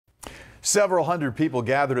Several hundred people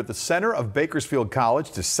gathered at the center of Bakersfield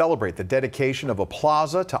College to celebrate the dedication of a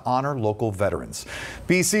plaza to honor local veterans.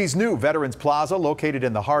 BC's new Veterans Plaza, located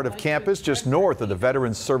in the heart of campus just north of the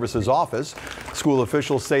Veterans Services Office. School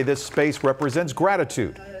officials say this space represents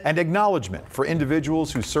gratitude and acknowledgement for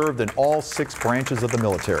individuals who served in all 6 branches of the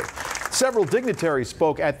military. Several dignitaries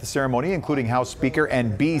spoke at the ceremony, including House Speaker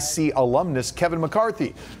and BC alumnus Kevin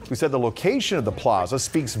McCarthy, who said the location of the plaza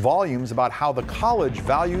speaks volumes about how the college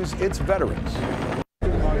values its veterans.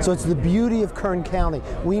 So it's the beauty of Kern County.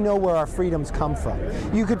 We know where our freedoms come from.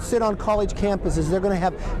 You could sit on college campuses. They're going to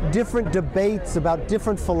have different debates about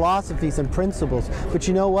different philosophies and principles. But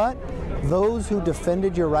you know what? Those who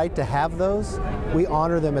defended your right to have those, we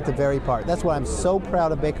honor them at the very part. That's why I'm so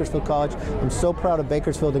proud of Bakersfield College. I'm so proud of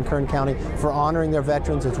Bakersfield and Kern County for honoring their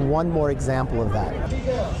veterans. It's one more example of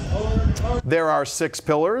that. There are 6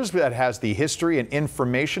 pillars that has the history and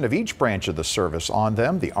information of each branch of the service on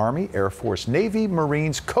them: the Army, Air Force, Navy,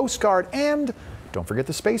 Marines, Coast Guard, and don't forget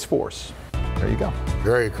the Space Force. There you go.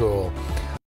 Very cool.